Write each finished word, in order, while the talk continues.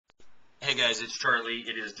Hey guys, it's Charlie.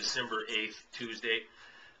 It is December 8th, Tuesday.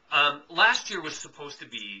 Last year was supposed to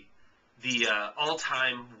be the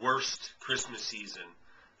all-time worst Christmas season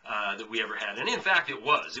that we ever had, and in fact, it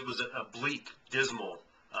was. It was a bleak, dismal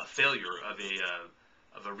failure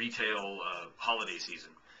of a retail holiday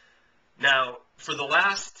season. Now, for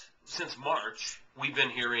since March, we've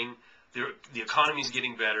been hearing the economy's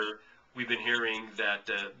getting better. We've been hearing that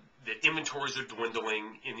inventories are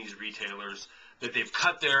dwindling in these retailers, that they've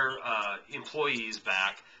cut their employees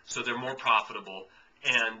back so they're more profitable,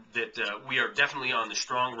 and that we are definitely on the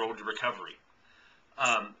strong road to recovery.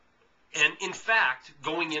 And in fact,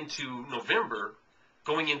 going into November,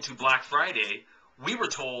 going into Black Friday, we were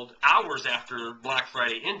told hours after Black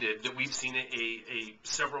Friday ended that we've seen a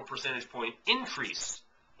several percentage point increase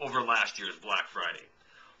over last year's Black Friday.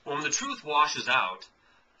 Well, when the truth washes out,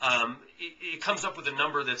 it comes up with a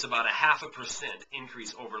number that's about 0.5%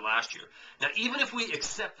 increase over last year. Now, even if we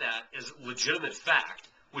accept that as legitimate fact,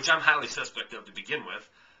 which I'm highly suspect of to begin with,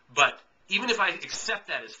 but even if I accept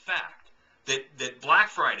that as fact, that Black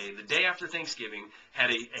Friday, the day after Thanksgiving, had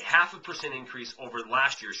a 0.5% increase over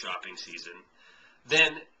last year's shopping season,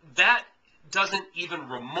 then that doesn't even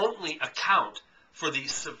remotely account for the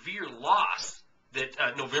severe loss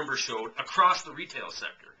that November showed across the retail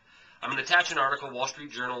sector. I'm going to attach an article, Wall Street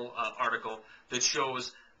Journal article, that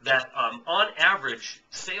shows that on average,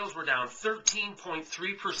 sales were down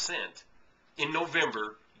 13.3% in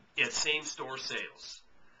November at same-store sales.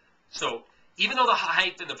 So even though the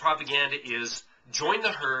hype and the propaganda is join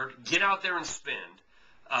the herd, get out there and spend,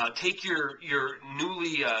 take your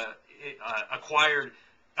newly acquired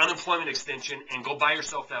unemployment extension and go buy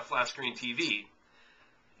yourself that flat-screen TV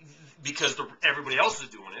because everybody else is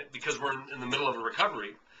doing it, because we're in the middle of a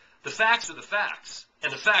recovery, the facts are the facts.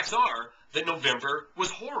 And the facts are that November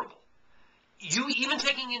was horrible. Even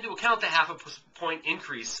taking into account the 0.5 point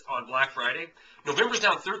increase on Black Friday, November's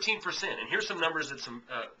down 13%. And here's some numbers at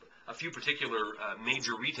a few particular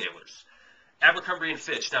major retailers. Abercrombie &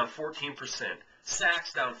 Fitch down 14%.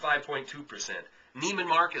 Saks down 5.2%. Neiman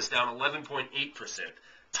Marcus down 11.8%.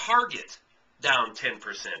 Target down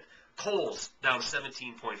 10%. Kohl's down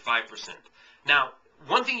 17.5%. Now,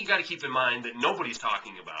 one thing you got to keep in mind that nobody's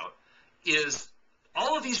talking about is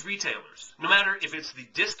all of these retailers, no matter if it's the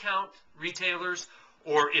discount retailers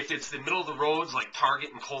or if it's the middle of the roads like Target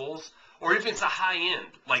and Kohl's, or if it's a high end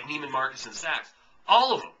like Neiman Marcus and Saks,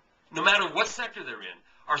 all of them, no matter what sector they're in,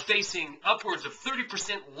 are facing upwards of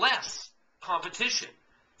 30% less competition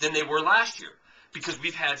than they were last year, because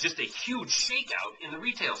we've had just a huge shakeout in the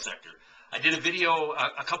retail sector. I did a video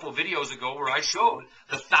a couple of videos ago where I showed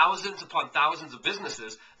the thousands upon thousands of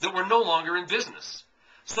businesses that were no longer in business.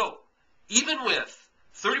 So even with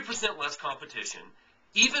 30% less competition,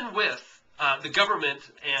 even with the government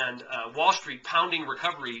and Wall Street pounding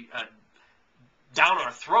recovery down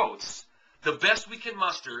our throats, the best we can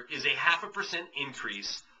muster is a 0.5%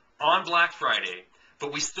 increase on Black Friday,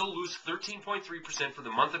 but we still lose 13.3% for the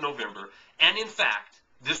month of November. And in fact,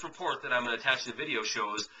 this report that I'm going to attach to the video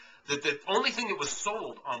shows that the only thing that was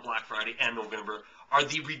sold on Black Friday and November are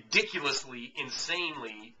the ridiculously,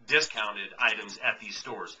 insanely discounted items at these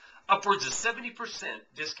stores. Upwards of 70%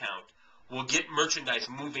 discount will get merchandise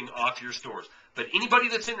moving off your stores. But anybody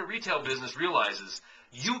that's in the retail business realizes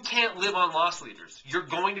you can't live on loss leaders. You're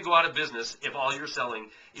going to go out of business if all you're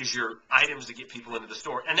selling is your items to get people into the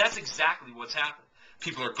store. And that's exactly what's happened.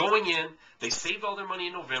 People are going in. They saved all their money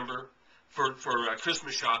in November for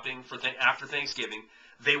Christmas shopping after Thanksgiving.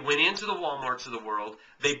 They went into the Walmarts of the world.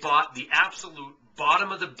 They bought the absolute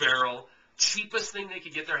bottom of the barrel, cheapest thing they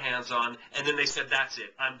could get their hands on, and then they said, that's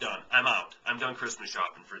it. I'm done. I'm out. I'm done Christmas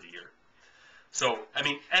shopping for the year. So, I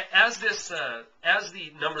mean, as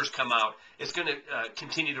the numbers come out, it's going to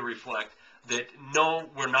continue to reflect that, no,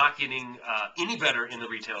 we're not getting any better in the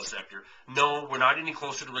retail sector. No, we're not any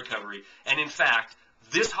closer to recovery. And in fact,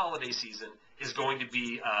 this holiday season is going to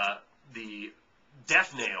be the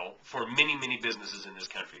death nail for many, many businesses in this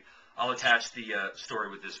country. I'll attach the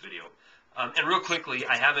story with this video. And real quickly,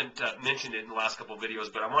 I haven't mentioned it in the last couple of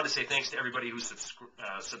videos, but I want to say thanks to everybody who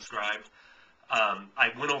subscribed. I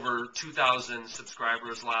went over 2,000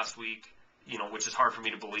 subscribers last week, which is hard for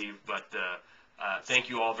me to believe, but thank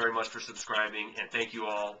you all very much for subscribing, and thank you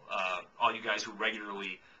all you guys who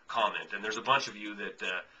regularly comment. And there's a bunch of you that,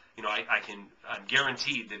 I'm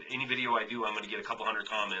guaranteed that any video I do, I'm going to get a couple hundred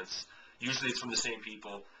comments. Usually it's from the same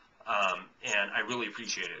people, and I really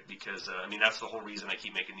appreciate it because, that's the whole reason I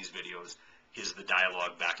keep making these videos, is the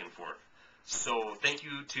dialogue back and forth. So thank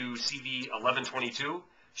you to CV1122.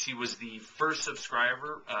 She was the first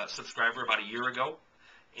subscriber about a year ago,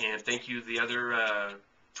 and thank you to the other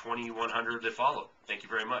 2,100 that followed. Thank you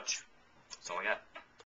very much. That's all I got.